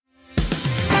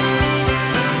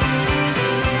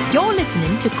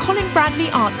listening to Colin Bradley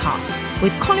Artcast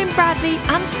with Colin Bradley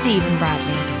and Stephen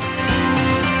Bradley.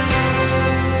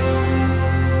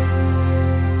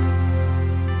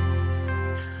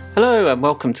 Hello and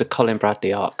welcome to Colin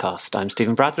Bradley Artcast. I'm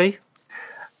Stephen Bradley.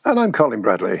 And I'm Colin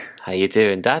Bradley. How you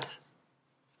doing, Dad?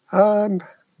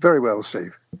 Very well,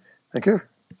 Steve. Thank you.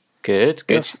 Good.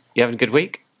 Yes. You having a good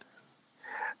week?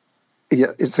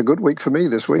 Yeah, it's a good week for me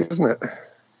this week, isn't it?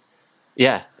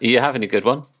 Yeah, are you having a good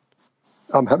one?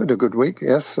 I'm having a good week,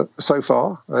 yes, so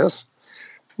far, yes.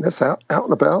 Yes, out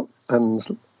and about, and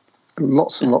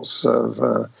lots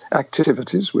of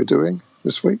activities we're doing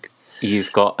this week.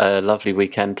 You've got a lovely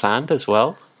weekend planned as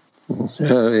well?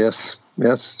 Yes,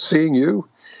 seeing you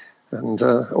and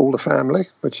all the family,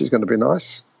 which is going to be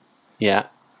nice. Yeah.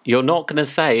 You're not going to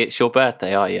say it's your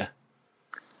birthday, are you?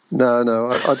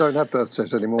 No, I don't have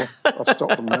birthdays anymore. I've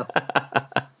stopped them now.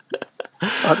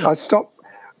 I stopped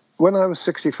when I was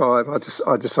 65.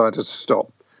 I decided to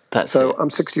stop.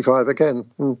 I'm 65 again.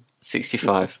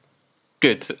 65.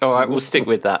 Good. All right, we'll stick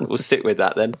with that. We'll stick with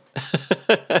that then.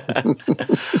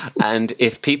 And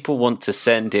if people want to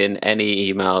send in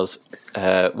any emails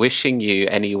wishing you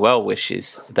any well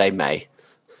wishes, they may.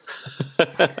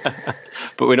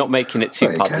 But we're not making it too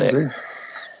public.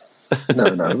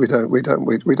 No, we don't. We don't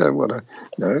want to.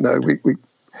 No.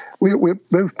 We'll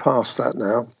move past that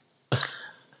now.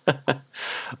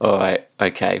 All right.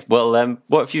 Okay. Well,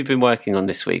 what have you been working on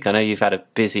this week? I know you've had a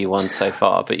busy one so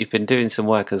far, but you've been doing some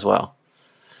work as well.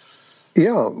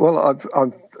 Yeah. Well,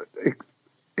 I've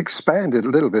expanded a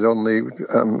little bit on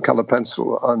the colour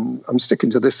pencil. I'm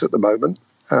sticking to this at the moment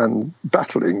and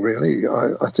battling, really,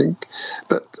 I think.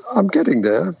 But I'm getting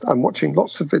there. I'm watching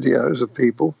lots of videos of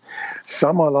people.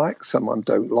 Some I like, some I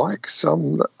don't like.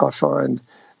 Some I find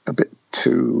a bit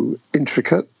too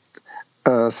intricate,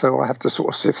 so I have to sort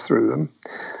of sift through them.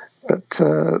 But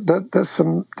there's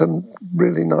some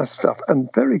really nice stuff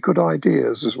and very good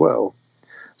ideas as well.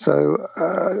 So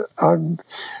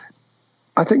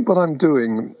I think what I'm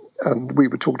doing, and we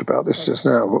were talked about this just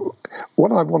now,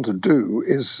 what I want to do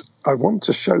is I want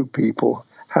to show people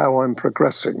how I'm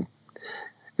progressing.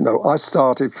 You know, I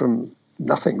started from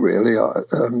nothing really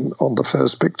on the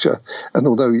first picture, and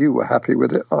although you were happy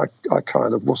with it, I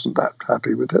kind of wasn't that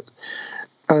happy with it.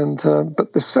 And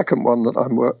but the second one that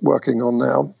I'm working on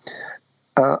now,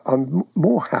 I'm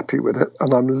more happy with it,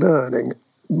 and I'm learning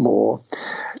more.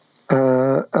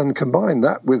 And combine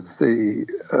that with the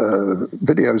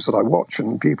videos that I watch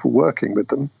and people working with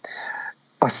them,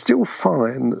 I still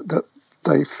find that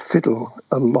they fiddle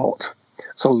a lot.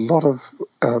 It's a lot of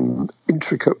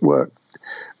intricate work,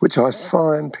 which I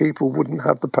find people wouldn't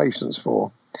have the patience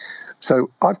for. So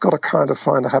I've got to kind of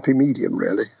find a happy medium,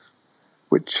 really,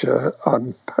 which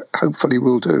I hopefully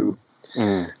will do.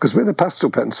 Because with a pastel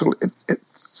pencil,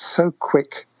 it's so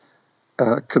quick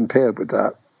compared with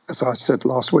that, as I said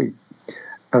last week.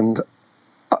 And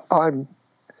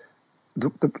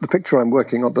the picture I'm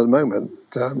working on at the moment,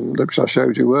 which I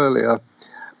showed you earlier,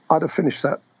 I'd have finished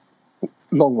that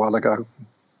long while ago.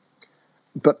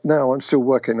 But now I'm still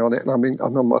working on it, and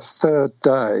I'm on my third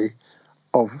day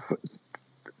of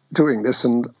doing this,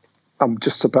 and I'm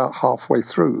just about halfway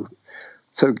through.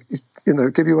 So,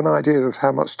 give you an idea of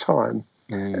how much time.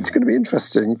 It's going to be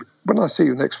interesting. When I see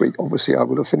you next week, obviously I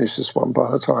will have finished this one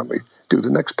by the time we do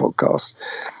the next podcast.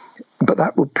 But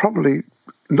that would probably,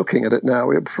 looking at it now,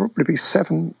 it would probably be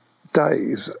 7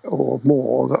 days or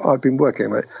more that I've been working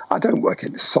on it. I don't work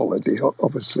in it solidly,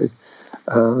 obviously,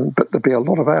 but there'll be a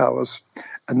lot of hours.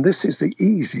 And this is the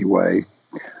easy way.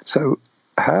 So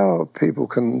how people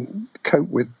can cope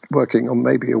with working on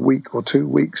maybe a week or 2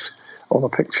 weeks on a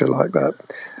picture like that,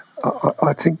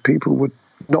 I think people would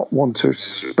not want to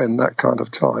spend that kind of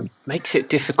time. Makes it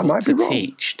difficult to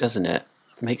teach, doesn't it?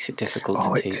 Makes it difficult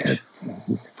to teach.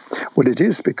 Well, it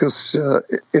is, because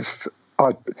if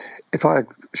I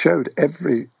showed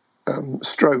every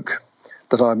stroke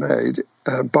that I made,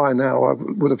 by now I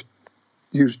would have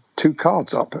used 2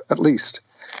 cards up at least,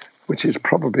 which is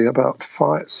probably about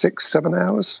 5, 6, 7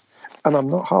 hours, and I'm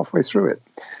not halfway through it.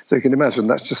 So you can imagine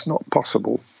that's just not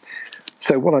possible.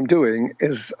 So what I'm doing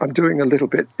is I'm doing a little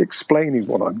bit explaining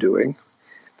what I'm doing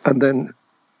and then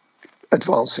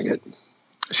advancing it,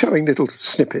 showing little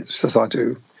snippets as I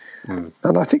do.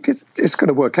 And I think it's going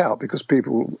to work out because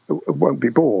people won't be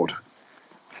bored.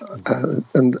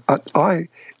 And I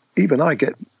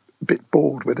get a bit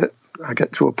bored with it. I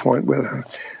get to a point where,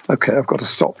 okay, I've got to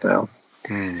stop now.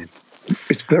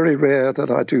 It's very rare that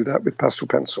I do that with pastel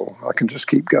pencil. I can just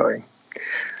keep going.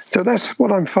 So that's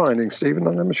what I'm finding, Stephen,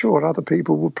 and I'm sure other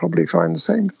people will probably find the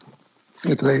same.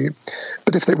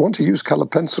 But if they want to use colour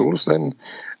pencils, then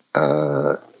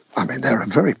I mean, they're a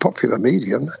very popular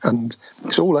medium, and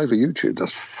it's all over YouTube.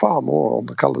 There's far more on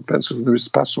the coloured pencil than there is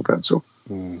the pastel pencil.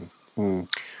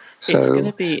 So, it's going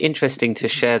to be interesting to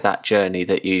share that journey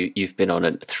that you've been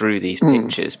on through these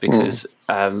pictures, because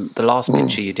the last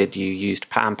picture you did, you used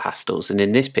pan pastels, and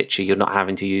in this picture you're not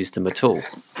having to use them at all.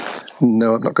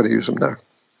 No, I'm not going to use them, no.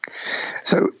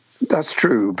 So that's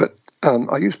true, but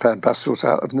I use pan pastels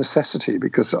out of necessity,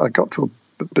 because I got to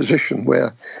a position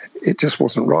where it just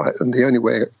wasn't right, and the only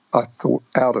way I thought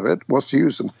out of it was to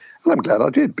use them. And I'm glad I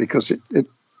did, because it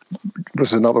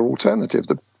was another alternative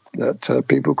that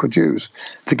people could use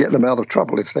to get them out of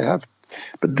trouble if they have.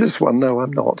 But this one, no,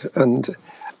 I'm not. And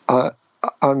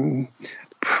I'm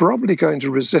probably going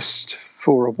to resist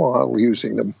for a while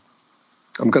using them.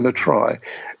 I'm going to try.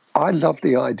 I love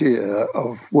the idea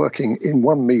of working in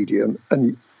one medium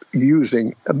and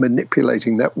using and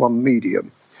manipulating that one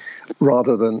medium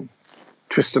rather than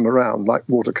twist them around like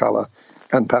watercolour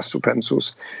and pastel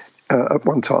pencils. At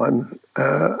one time,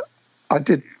 I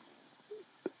did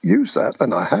use that,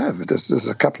 and I have. There's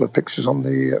a couple of pictures on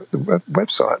the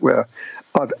website where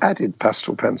I've added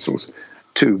pastel pencils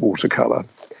to watercolour.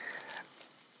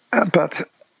 But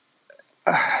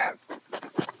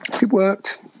it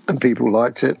worked, and people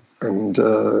liked it, and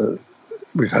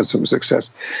we've had some success.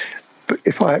 But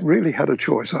if I really had a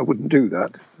choice, I wouldn't do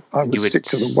that. I would stick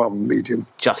to the one medium.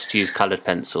 Just use coloured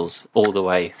pencils all the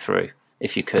way through,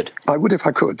 if you could. I would if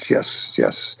I could,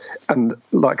 yes. And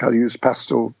like I use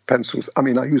pastel pencils, I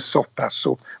mean, I use soft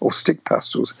pastel or stick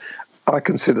pastels. I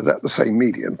consider that the same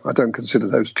medium. I don't consider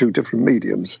those two different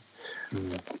mediums.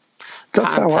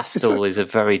 That's pan pastel is a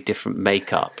very different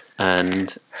makeup,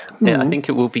 and I think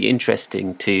it will be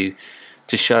interesting to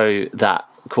show that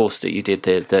course that you did,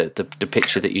 the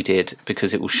picture that you did,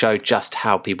 because it will show just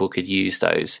how people could use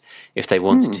those if they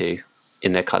wanted to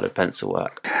in their coloured pencil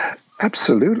work.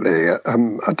 Absolutely.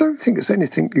 I don't think there's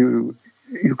anything you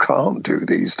can't do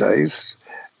these days.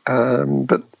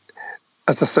 But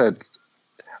as I said,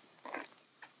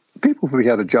 people will be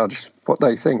able to judge what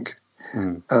they think.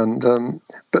 And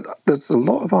but there's a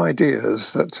lot of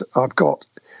ideas that I've got,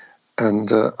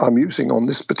 and I'm using on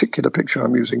this particular picture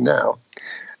I'm using now,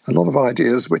 a lot of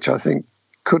ideas which I think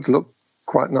could look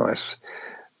quite nice.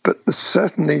 But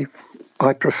certainly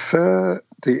I prefer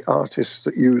the artists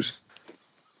that use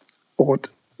or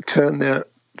turn their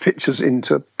pictures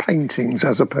into paintings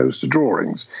as opposed to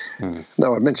drawings.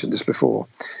 Now, I've mentioned this before.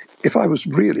 If I was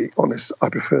really honest, I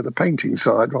prefer the painting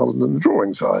side rather than the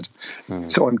drawing side.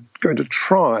 So I'm going to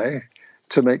try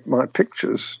to make my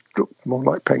pictures look more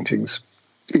like paintings,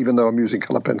 even though I'm using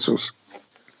colour pencils.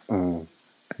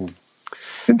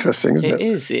 Interesting, isn't it?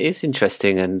 It is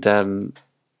interesting. And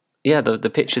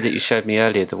the picture that you showed me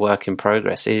earlier, the work in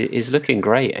progress, is looking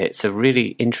great. It's a really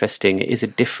interesting, it is a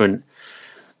different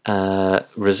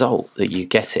result that you're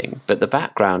getting. But the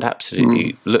background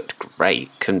absolutely looked great.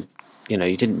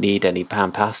 You didn't need any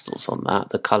pan pastels on that.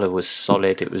 The colour was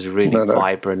solid. It was really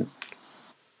vibrant.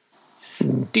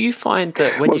 Do you find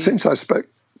that when since I spoke...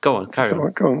 Go on, carry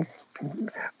on. Go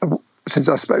on. Since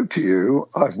I spoke to you,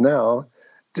 I've now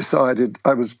decided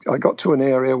I got to an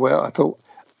area where I thought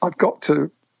I've got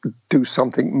to do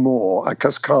something more. I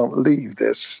just can't leave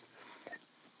this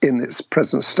in its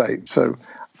present state. So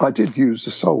I did use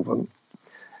the solvent.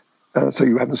 So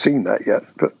you haven't seen that yet,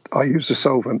 but I used the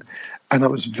solvent, and I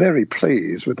was very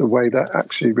pleased with the way that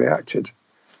actually reacted.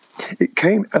 It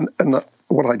came, and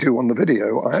what I do on the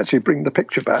video, I actually bring the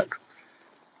picture back.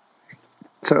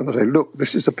 So I say, look,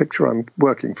 this is the picture I'm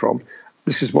working from.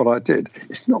 This is what I did.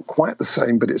 It's not quite the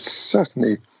same, but it's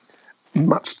certainly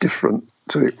much different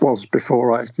to it was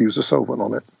before I used a solvent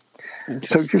on it.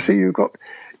 So you see,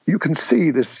 you can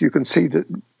see this. You can see that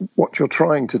what you're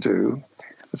trying to do,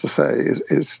 as I say,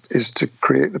 is to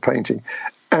create the painting.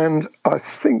 And I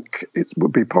think it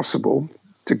would be possible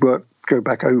to go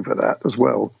back over that as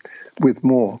well with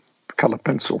more colour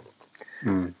pencil.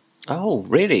 Oh,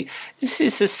 really? This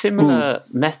is a similar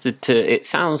method to, it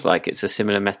sounds like it's a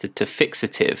similar method to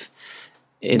fixative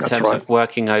in terms of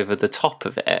working over the top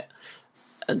of it.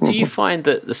 Do you find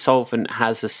that the solvent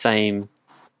has the same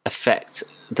effect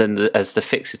as the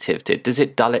fixative did? Does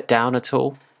it dull it down at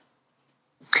all?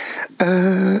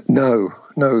 No,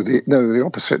 the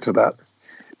opposite to that.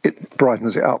 It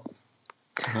brightens it up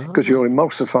because you're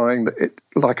emulsifying it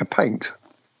like a paint,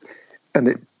 and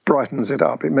it brightens it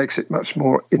up. It makes it much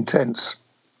more intense.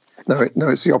 No,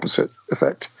 it's the opposite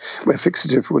effect. Where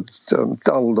fixative would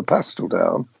dull the pastel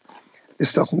down,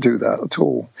 this doesn't do that at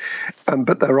all.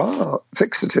 But there are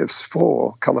fixatives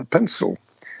for coloured pencil,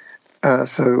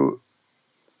 so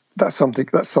that's something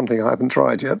I haven't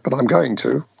tried yet, but I'm going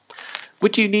to.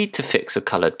 Would you need to fix a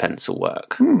coloured pencil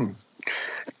work?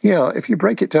 Yeah, if you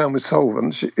break it down with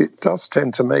solvents, it does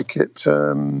tend to make it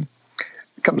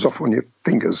comes off on your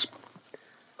fingers.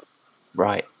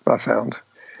 Right. I found.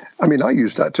 I mean, I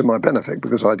used that to my benefit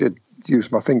because I did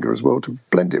use my finger as well to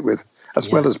blend it with, as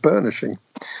well as burnishing.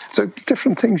 So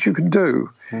different things you can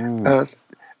do.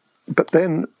 But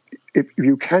then if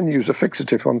you can use a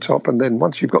fixative on top, and then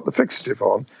once you've got the fixative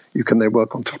on, you can then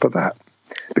work on top of that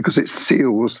because it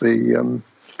seals the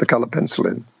colour pencil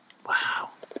in. Wow.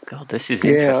 God, this is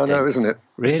interesting. Yeah, I know, isn't it?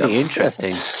 Really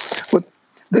interesting. Well,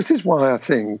 this is why I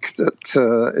think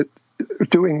that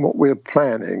doing what we're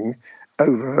planning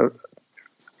over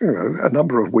a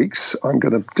number of weeks, I'm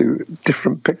going to do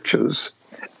different pictures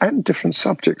and different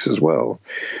subjects as well.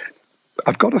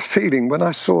 I've got a feeling when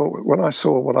I saw what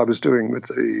I was doing with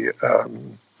the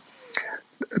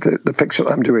picture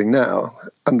that I'm doing now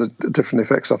and the different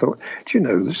effects, I thought, do you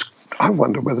know this? I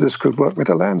wonder whether this could work with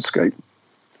a landscape.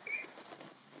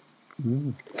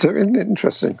 So isn't it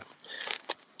interesting?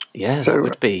 Yeah, that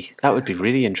would be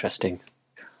really interesting.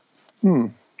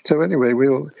 So anyway,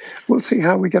 we'll see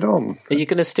how we get on. Are you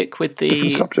going to stick with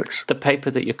different subjects, the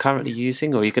paper that you're currently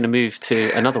using, or are you going to move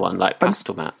to another one like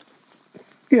Pastelmat?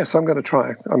 Yes, I'm going to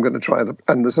try.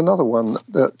 And there's another one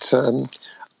that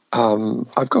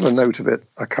I've got a note of it.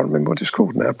 I can't remember what it's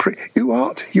called now.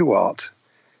 UART.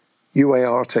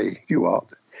 UART.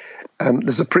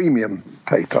 There's a premium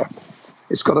paper.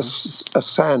 It's got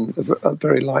a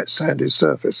very light sandy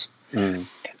surface.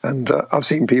 And I've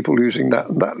seen people using that,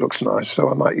 and that looks nice, so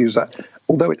I might use that.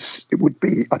 Although it would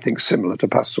be, I think, similar to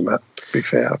Pastelmat, to be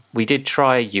fair. We did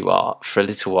try UART for a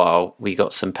little while. We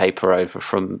got some paper over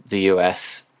from the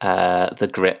US, the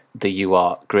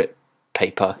UART grit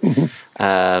paper.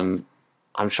 I'm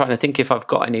trying to think if I've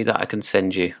got any that I can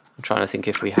send you. I'm trying to think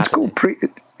if we had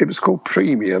it was called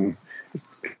Premium.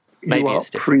 Maybe UART it's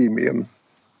different. Premium.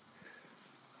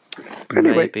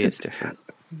 Anyway, maybe it's different.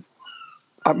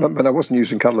 But I wasn't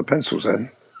using coloured pencils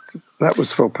then. That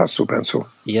was for pastel pencil.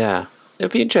 Yeah, it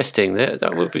would be interesting.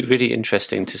 That would be really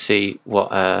interesting to see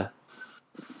what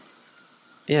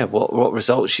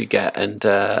results you get. And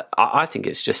I think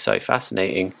it's just so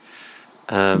fascinating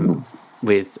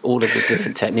with all of the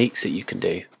different techniques that you can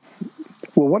do.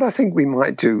 Well, what I think we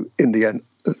might do in the end,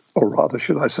 or rather,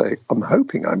 should I say, I'm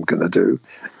hoping I'm going to do,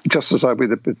 just as I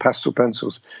did with pastel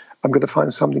pencils, I'm going to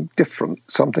find something different,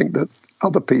 something that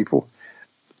other people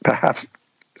perhaps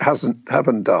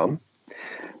haven't done,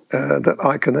 that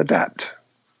I can adapt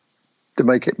to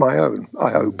make it my own,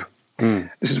 I hope.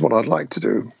 This is what I'd like to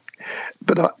do.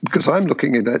 But because I'm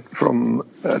looking at it from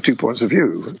 2 points of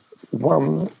view.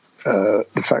 One,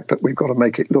 the fact that we've got to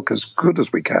make it look as good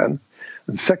as we can.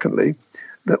 And secondly,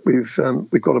 that we've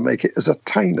got to make it as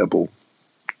attainable.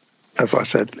 As I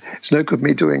said, it's no good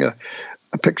me doing a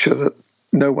picture that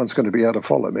no one's going to be able to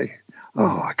follow me.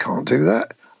 Oh, I can't do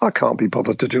that. I can't be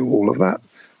bothered to do all of that.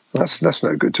 That's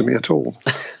no good to me at all.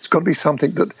 It's got to be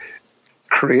something that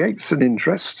creates an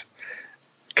interest,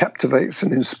 captivates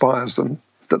and inspires them,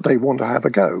 that they want to have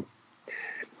a go.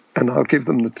 And I'll give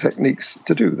them the techniques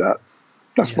to do that.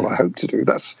 That's what I hope to do.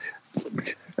 That's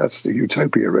the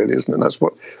utopia, really, isn't it? That's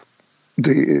what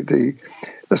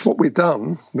that's what we've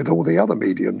done with all the other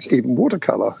mediums, even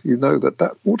watercolour. You know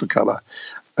that watercolour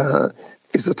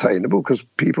is attainable because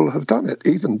people have done it.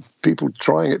 Even people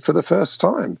trying it for the first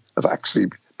time have actually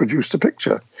produced a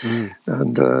picture.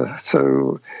 And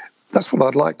so that's what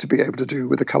I'd like to be able to do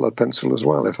with the coloured pencil as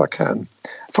well, if I can.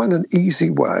 Find an easy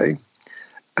way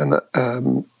and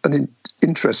an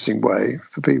interesting way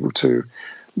for people to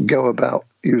go about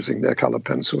using their coloured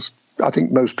pencils. I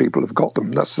think most people have got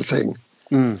them. That's the thing.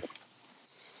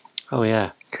 Oh,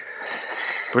 yeah.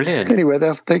 Brilliant. Anyway,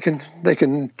 they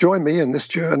can join me in this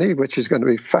journey, which is going to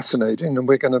be fascinating, and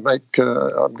we're going to make.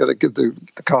 I'm going to give the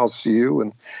cards to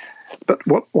you, but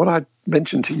what I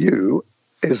mentioned to you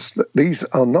is that these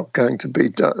are not going to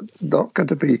be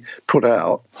put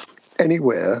out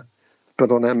anywhere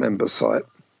but on our member site.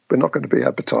 We're not going to be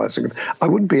advertising them. I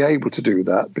wouldn't be able to do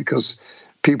that because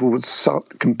people would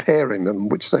start comparing them,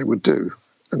 which they would do,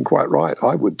 and quite right,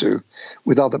 I would do,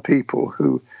 with other people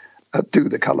who do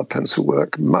the colour pencil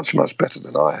work much, much better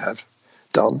than I have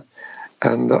done.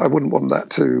 And I wouldn't want that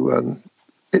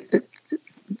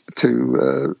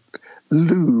to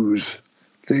lose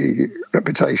the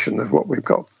reputation of what we've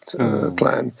got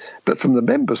planned. But from the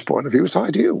members' point of view, it's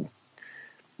ideal.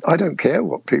 I don't care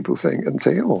what people think and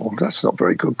say, oh, that's not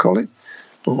very good, Colin.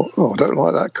 Or, oh, I don't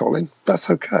like that, Colin. That's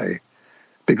okay.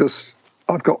 Because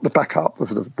I've got the backup of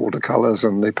the watercolours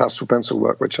and the pastel pencil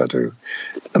work, which I do.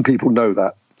 And people know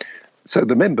that. So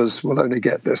the members will only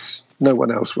get this. No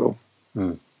one else will.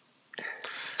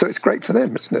 So it's great for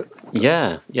them, isn't it?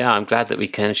 Yeah. I'm glad that we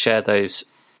can share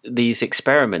these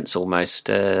experiments, almost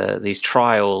these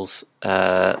trials,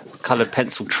 coloured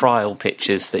pencil trial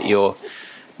pictures that you're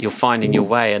finding your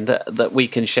way, and that we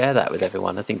can share that with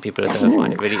everyone. I think people are going to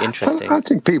find it really interesting. I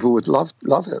think people would love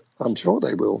it. I'm sure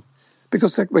they will,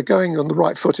 because we're going on the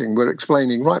right footing. We're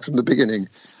explaining right from the beginning,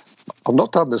 I've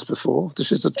not done this before.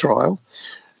 This is a trial.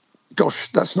 Gosh,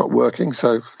 that's not working,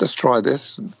 so let's try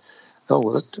this. And,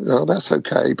 that's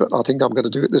okay, but I think I'm going to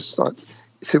do it this time.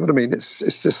 See what I mean? It's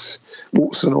this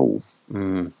warts and all.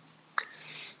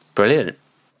 Brilliant.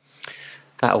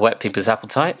 That'll whet people's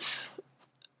appetites.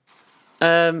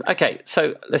 Okay,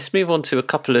 so let's move on to a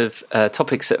couple of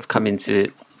topics that have come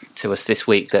into us this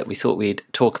week that we thought we'd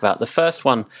talk about. The first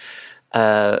one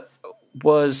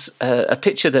was a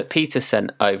picture that Peter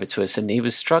sent over to us, and he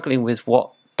was struggling with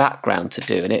what background to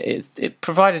do, and it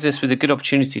provided us with a good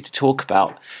opportunity to talk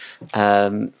about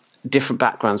different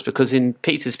backgrounds, because in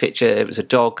Peter's picture it was a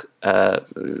dog,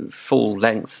 full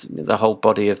length, the whole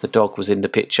body of the dog was in the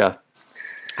picture,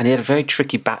 and he had a very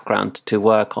tricky background to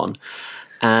work on,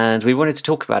 and we wanted to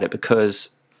talk about it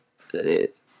because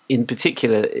in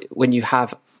particular when you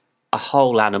have a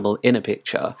whole animal in a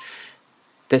picture,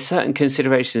 there's certain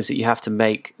considerations that you have to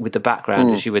make with the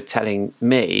background, as you were telling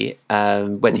me,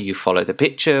 whether you follow the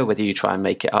picture, whether you try and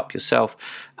make it up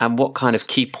yourself, and what kind of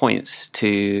key points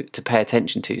to pay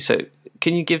attention to. So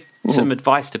can you give some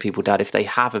advice to people, Dad, if they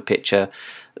have a picture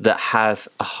that has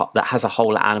a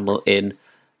whole animal in,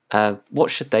 what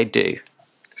should they do?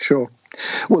 Sure.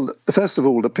 Well, first of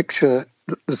all, the picture,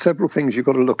 the several things you've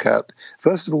got to look at.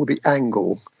 First of all, the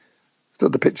angle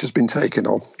that the picture's been taken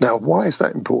on. Now, why is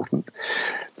that important?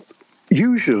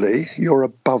 Usually, you're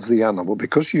above the animal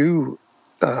because you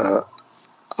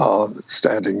are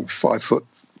standing 5'5"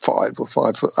 or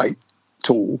 5'8"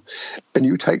 tall, and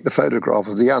you take the photograph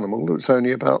of the animal that's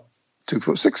only about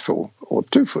 2'6" tall or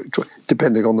 2 foot,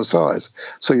 depending on the size.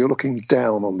 So you're looking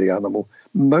down on the animal.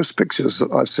 Most pictures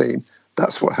that I've seen,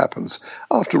 that's what happens.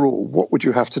 After all, what would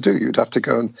you have to do? You'd have to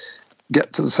go and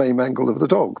get to the same angle of the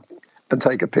dog and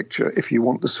take a picture if you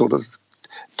want the sort of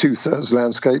 2/3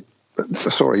 landscape,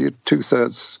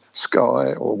 2/3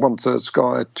 sky, or 1/3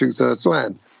 sky, 2/3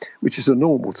 land, which is a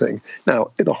normal thing.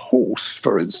 Now, in a horse,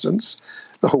 for instance,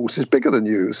 the horse is bigger than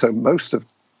you, so most of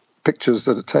pictures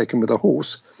that are taken with a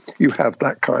horse, you have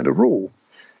that kind of rule.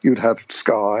 You'd have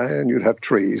sky, and you'd have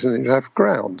trees, and you'd have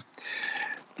ground.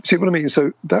 See what I mean?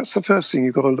 So that's the first thing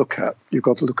you've got to look at. You've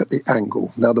got to look at the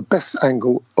angle. Now, the best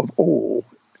angle of all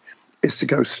is to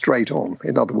go straight on.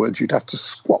 In other words, you'd have to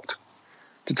squat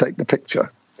to take the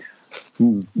picture.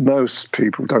 Most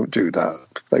people don't do that.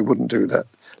 They wouldn't do that.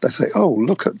 They say, oh,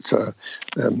 look at,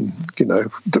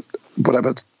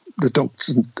 whatever the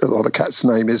dog's or the cat's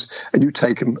name is, and you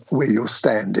take them where you're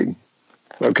standing.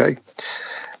 Okay?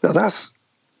 Now, that's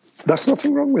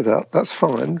nothing wrong with that. That's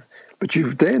fine. But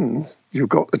you've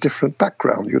got a different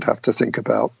background you'd have to think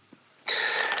about.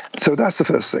 So that's the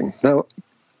first thing. Now,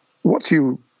 what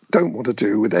you don't want to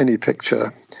do with any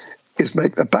picture is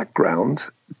make the background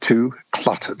too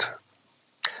cluttered.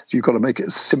 So you've got to make it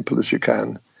as simple as you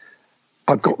can.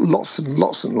 I've got lots and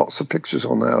lots and lots of pictures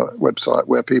on our website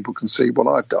where people can see what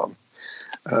I've done.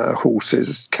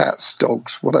 Horses, cats,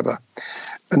 dogs, whatever.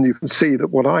 And you can see that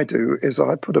what I do is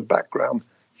I put a background,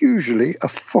 usually a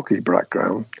foggy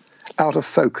background, out of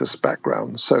focus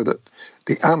background, so that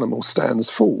the animal stands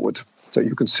forward so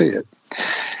you can see it.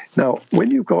 Now,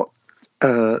 when you've got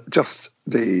just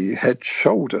the head,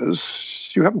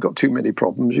 shoulders, you haven't got too many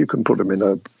problems. You can put them in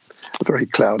a very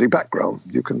cloudy background.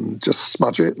 You can just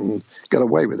smudge it and get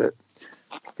away with it.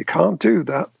 You can't do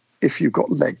that if you've got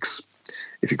legs.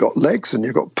 If you've got legs and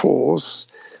you've got paws,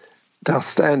 they're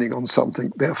standing on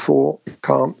something. Therefore, you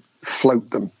can't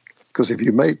float them. Because if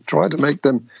you try to make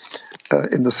them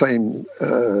in the same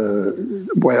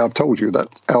way I've told you, that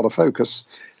out of focus,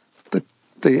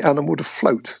 the animal would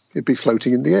float. It'd be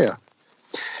floating in the air.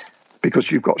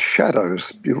 Because you've got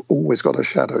shadows. You've always got a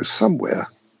shadow somewhere.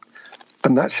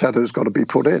 And that shadow's got to be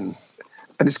put in.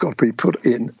 And it's got to be put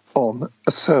in on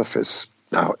a surface.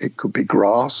 Now, it could be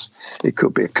grass. It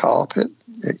could be a carpet.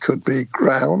 It could be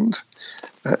ground.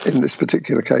 In this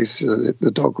particular case,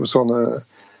 the dog was on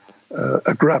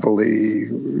a gravelly,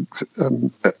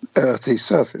 earthy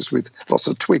surface with lots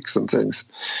of twigs and things.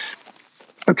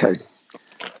 Okay,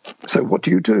 so what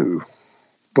do you do?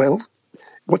 Well,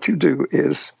 what you do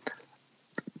is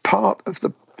part of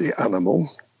the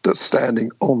animal that's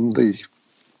standing on the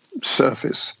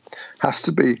surface has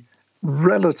to be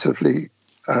relatively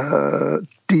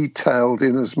detailed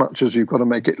in as much as you've got to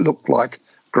make it look like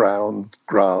ground,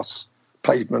 grass,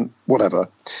 pavement, whatever.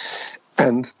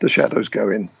 and the shadows go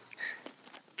in.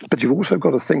 But you've also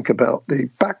got to think about the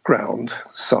background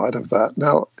side of that.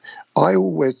 Now,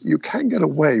 you can get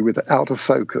away with out of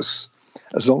focus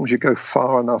as long as you go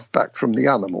far enough back from the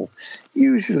animal.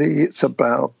 Usually it's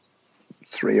about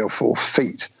 3 or 4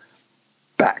 feet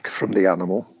back from the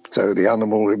animal. So the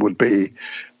animal, it would be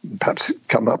perhaps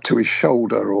come up to his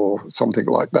shoulder or something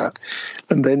like that.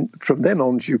 And then from then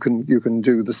on, you can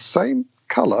do the same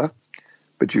colour,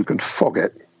 but you can fog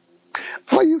it.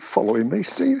 Are you following me,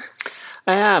 Steve?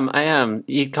 I am.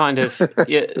 You kind of,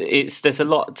 there's a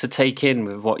lot to take in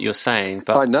with what you're saying.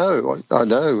 But I know.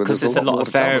 Because there's a lot of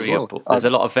variables. There's a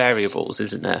lot of variables,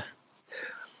 isn't there?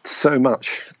 So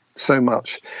much.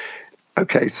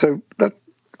 Okay, so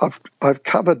I've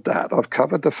covered that. I've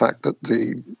covered the fact that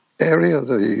the area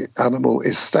the animal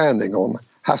is standing on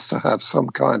has to have some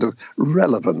kind of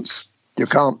relevance. You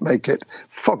can't make it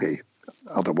foggy,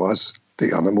 otherwise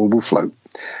the animal will float.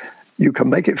 You can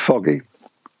make it foggy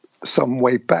some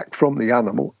way back from the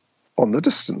animal on the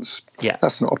distance. Yeah.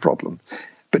 That's not a problem.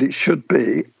 But it should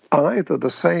be either the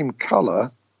same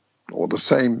colour or the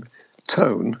same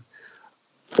tone,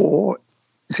 or,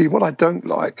 see, what I don't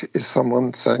like is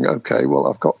someone saying, okay, well,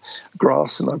 I've got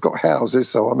grass and I've got houses,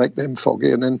 so I'll make them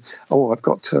foggy, and then, I've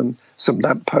got some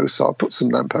lampposts, I'll put some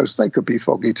lampposts, they could be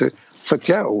foggy too.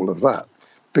 Forget all of that,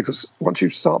 because once you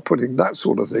start putting that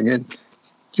sort of thing in,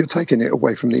 you're taking it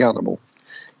away from the animal.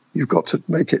 You've got to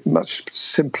make it much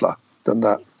simpler than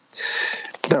that.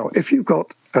 Now, if you've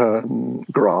got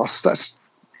grass, that's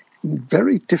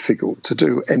very difficult to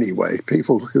do anyway.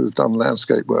 People who've done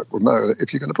landscape work will know that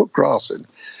if you're going to put grass in,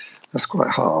 that's quite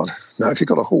hard. Now, if you've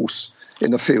got a horse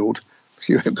in the field,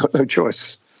 you've got no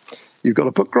choice. You've got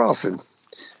to put grass in.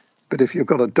 But if you've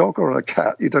got a dog or a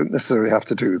cat, you don't necessarily have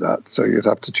to do that. So you'd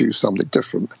have to choose something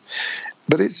different.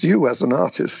 But it's you as an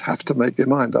artist have to make your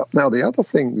mind up. Now, the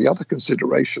other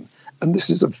consideration, and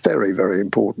this is a very, very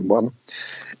important one,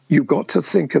 you've got to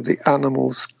think of the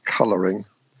animal's colouring,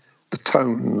 the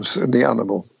tones in the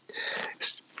animal.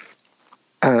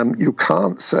 You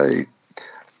can't say,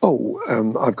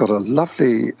 I've got a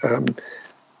lovely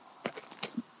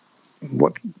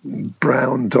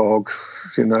brown dog,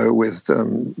 with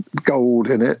gold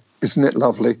in it, isn't it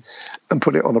lovely, and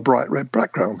put it on a bright red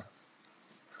background.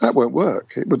 That won't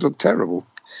work. It would look terrible.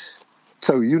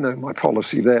 So my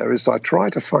policy there is I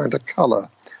try to find a colour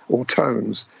or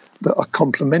tones that are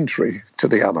complementary to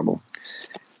the animal.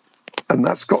 And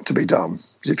that's got to be done.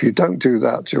 If you don't do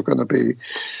that, you're going to be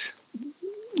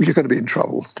in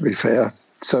trouble, to be fair.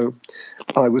 So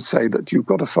I would say that you've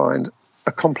got to find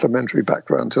a complementary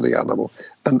background to the animal.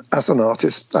 And as an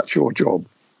artist, that's your job.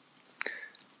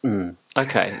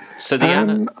 Okay. So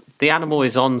the animal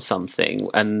is on something,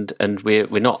 and we're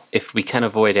not, if we can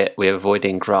avoid it, we're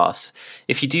avoiding grass.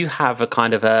 If you do have a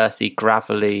kind of earthy,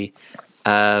 gravelly,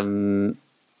 how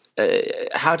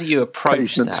do you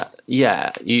approach pavement. that?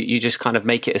 Yeah, you just kind of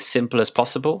make it as simple as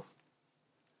possible?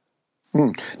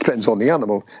 Depends on the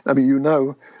animal. I mean,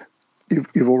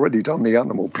 you've already done the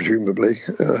animal, presumably.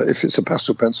 If it's a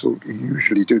pastel pencil, you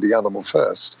usually do the animal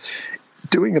first.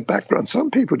 Doing a background,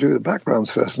 some people do the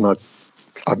backgrounds first, and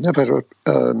I've never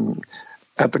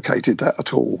advocated that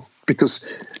at all,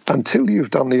 because until you've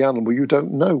done the animal, you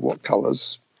don't know what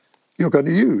colours you're going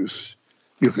to use.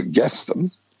 You can guess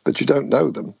them, but you don't know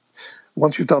them.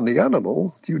 Once you've done the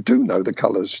animal, you do know the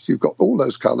colours. You've got all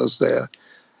those colours there,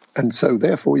 and so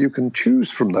therefore you can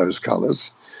choose from those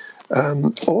colours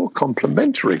or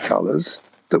complementary colours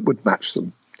that would match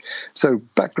them. So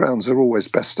backgrounds are always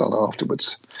best done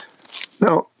afterwards.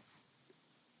 Now,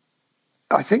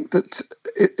 I think that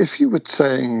if you were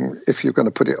saying, if you're going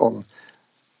to put it on,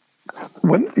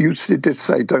 when you did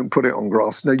say don't put it on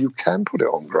grass, no, you can put it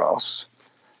on grass.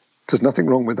 There's nothing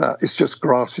wrong with that. It's just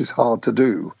grass is hard to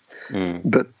do.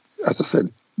 But as I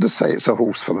said, just say it's a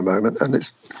horse for the moment, and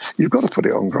you've got to put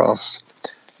it on grass.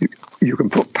 You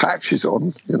can put patches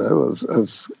on,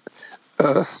 of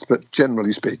earth, but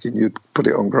generally speaking, you'd put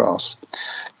it on grass.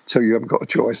 So you haven't got a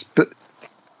choice. But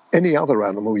any other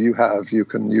animal you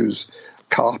can use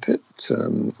carpet,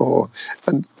 and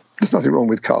there's nothing wrong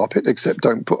with carpet, except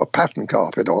don't put a pattern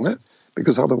carpet on it,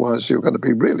 because otherwise you're going to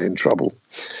be really in trouble.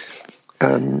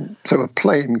 So a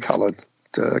plain coloured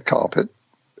carpet,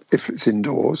 if it's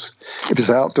indoors. If it's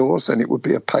outdoors, then it would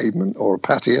be a pavement or a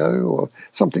patio or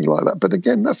something like that. But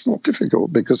again, that's not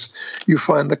difficult, because you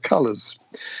find the colours.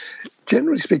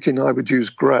 Generally speaking, I would use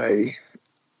grey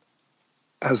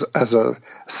as a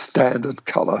standard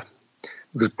colour,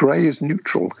 because grey is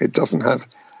neutral. It doesn't have,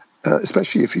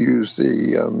 especially if you use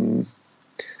the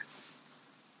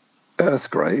earth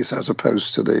greys as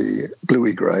opposed to the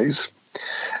bluey greys.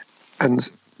 And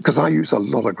because I use a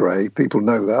lot of grey, people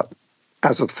know that,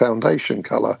 as a foundation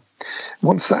colour.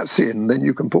 Once that's in, then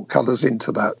you can put colours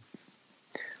into that.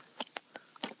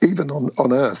 Even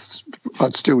on Earth,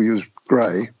 I'd still use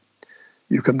grey.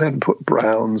 You can then put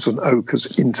browns and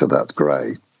ochres into that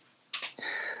grey.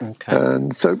 Okay.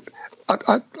 And so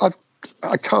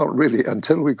I can't really,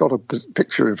 until we've got a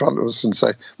picture in front of us and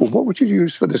say, well, what would you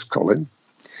use for this, Colin?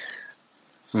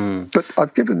 But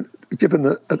I've given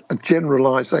a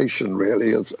generalisation,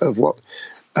 really, of what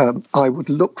I would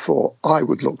look for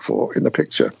in a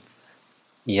picture.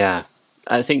 Yeah.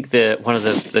 I think one of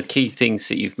the key things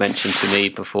that you've mentioned to me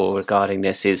before regarding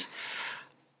this is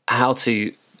how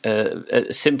to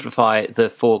simplify the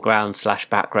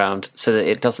foreground/background so that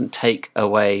it doesn't take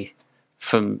away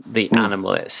from the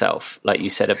animal itself. Like you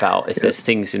said about if there's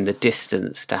things in the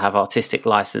distance, to have artistic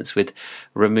license with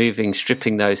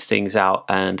stripping those things out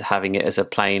and having it as a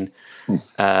plain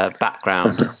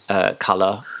background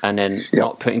colour, and then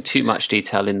not putting too much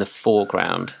detail in the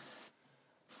foreground.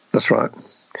 That's right.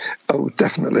 Oh,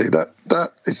 definitely.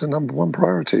 That is the number one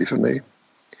priority for me.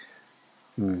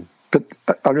 But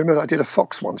I remember I did a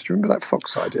fox once. Do you remember that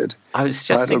fox I did? I was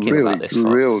just thinking about this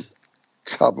fox.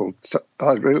 I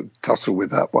had a real tussle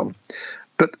with that one.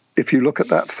 But if you look at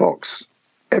that fox,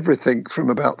 everything from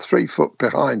about 3 foot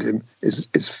behind him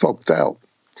is fogged out.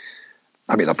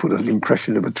 I mean, I put an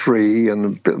impression of a tree and a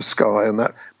bit of sky and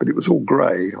that, but it was all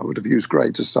grey. I would have used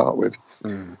grey to start with.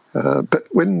 But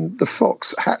when the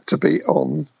fox had to be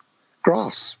on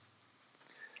grass.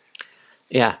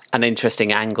 Yeah, an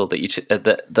interesting angle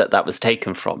that that was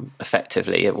taken from,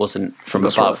 effectively. It wasn't from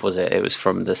above, right. Was it? It was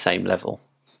from the same level.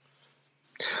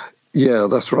 Yeah,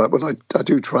 that's right. But I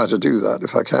do try to do that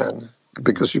if I can,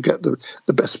 because you get the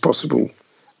best possible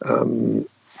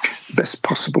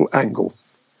angle.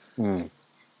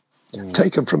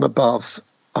 Taken from above,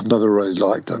 I've never really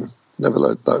liked them. Never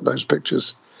liked those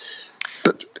pictures.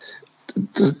 But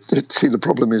see, the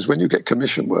problem is when you get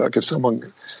commission work, if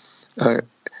someone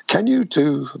can you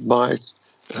do my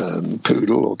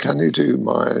poodle, or can you do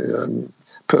my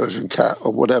Persian cat,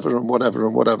 or whatever and whatever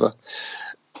and whatever,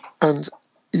 and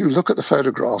you look at the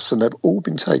photographs and they've all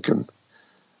been taken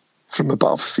from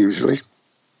above, usually,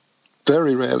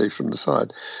 very rarely from the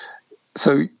side.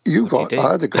 So you've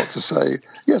either got to say,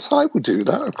 yes, I would do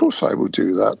that. Of course I would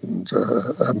do that. And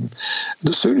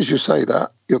as soon as you say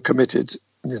that, you're committed.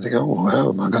 And you think, oh, how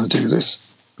am I going to do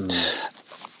this?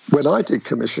 When I did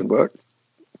commission work,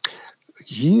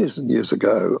 years and years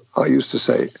ago, I used to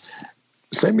say,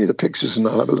 send me the pictures and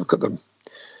I'll have a look at them.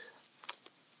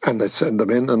 And they'd send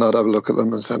them in and I'd have a look at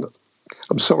them and say,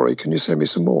 I'm sorry, can you send me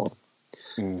some more?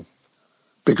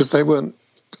 Because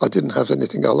I didn't have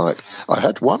anything I liked. I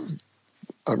had one.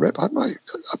 I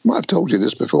might have told you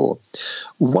this before.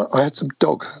 I had some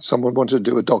dog. Someone wanted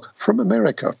to do a dog from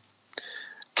America.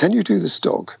 Can you do this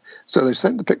dog? So they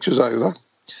sent the pictures over.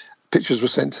 Pictures were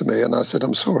sent to me, and I said,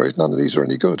 I'm sorry, none of these are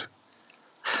any good.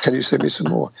 Can you send me some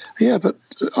more? Yeah, but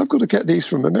I've got to get these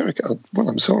from America. Well,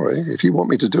 I'm sorry. If you want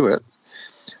me to do it.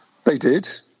 They did.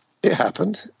 It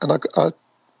happened, and I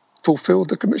fulfilled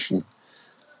the commission.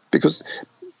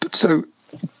 So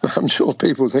I'm sure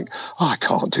people think, I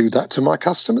can't do that to my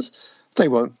customers. They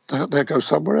won't. They'll go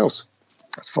somewhere else.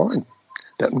 That's fine.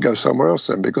 Let them go somewhere else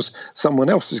then, because someone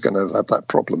else is going to have that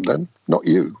problem then, not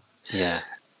you. Yeah.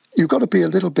 You've got to be a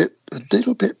little bit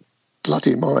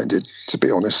bloody minded, to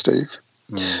be honest, Steve.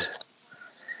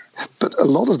 But a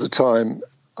lot of the time,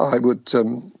 I would.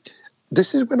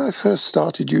 This is when I first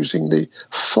started using the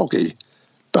foggy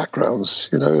backgrounds,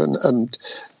 and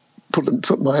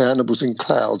put my animals in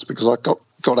clouds, because I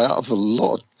got out of a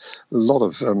lot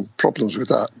of problems with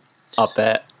that. I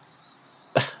bet.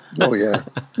 Oh yeah,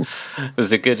 it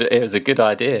was a good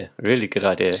idea, really good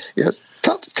idea. Yeah,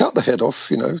 cut the head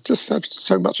off, just have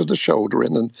so much of the shoulder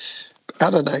in and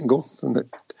add an angle, and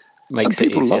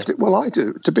people loved it. Well, I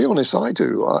do. To be honest, I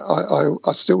do.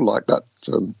 I still like that.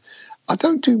 I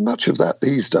don't do much of that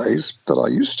these days, but I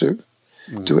used to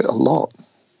do it a lot.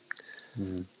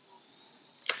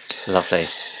 Lovely.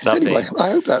 Anyway,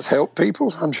 I hope that's helped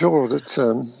people. I'm sure that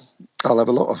I'll have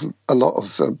a lot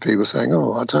of people saying,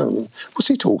 "Oh, I don't. What's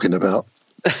he talking about?"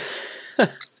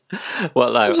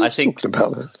 Well, no, I think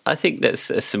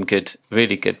there's some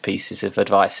really good pieces of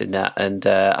advice in that, and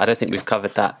I don't think we've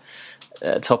covered that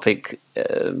topic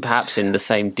perhaps in the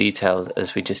same detail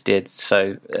as we just did.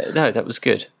 So no, that was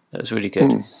good. That was really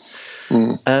good.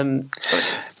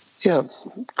 Yeah,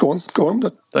 go on.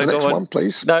 The next one,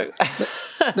 please. No.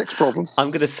 Next problem. I'm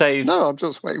going to save. No, I'm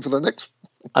just waiting for the next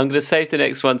I'm going to save the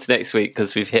next one to next week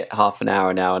because we've hit half an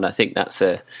hour now, and I think that's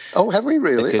a have we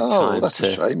really? That's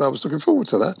a shame. I was looking forward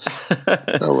to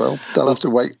that. Oh well, they'll have to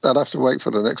wait. They'll have to wait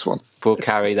for the next one. We'll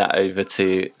carry that over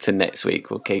to next week.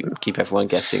 We'll keep everyone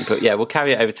guessing, but yeah, we'll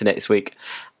carry it over to next week,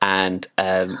 and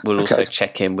we'll also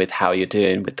check in with how you're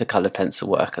doing with the coloured pencil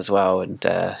work as well. And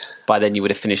by then, you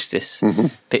would have finished this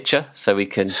picture, so we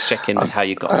can check in with how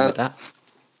you got on with that.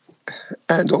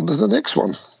 And on to the next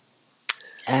one.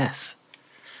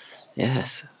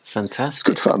 Yes, fantastic. It's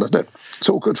good fun, isn't it? It's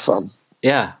all good fun.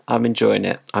 Yeah, I'm enjoying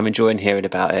it. I'm enjoying hearing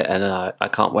about it, and I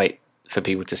can't wait for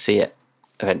people to see it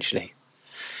eventually.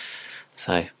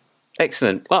 So,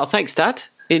 excellent. Well, thanks, Dad.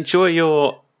 Enjoy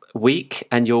your week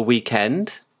and your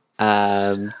weekend.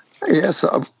 Yes.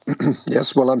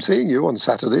 Well, I'm seeing you on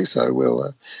Saturday, so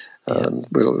we'll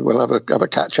have a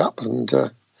catch up and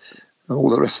all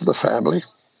the rest of the family.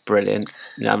 Brilliant.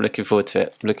 Yeah, I'm looking forward to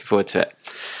it.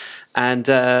 And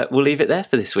we'll leave it there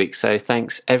for this week. So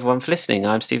thanks, everyone, for listening.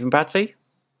 I'm Stephen Bradley.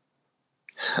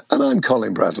 And I'm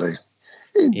Colin Bradley.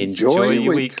 Enjoy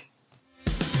your week.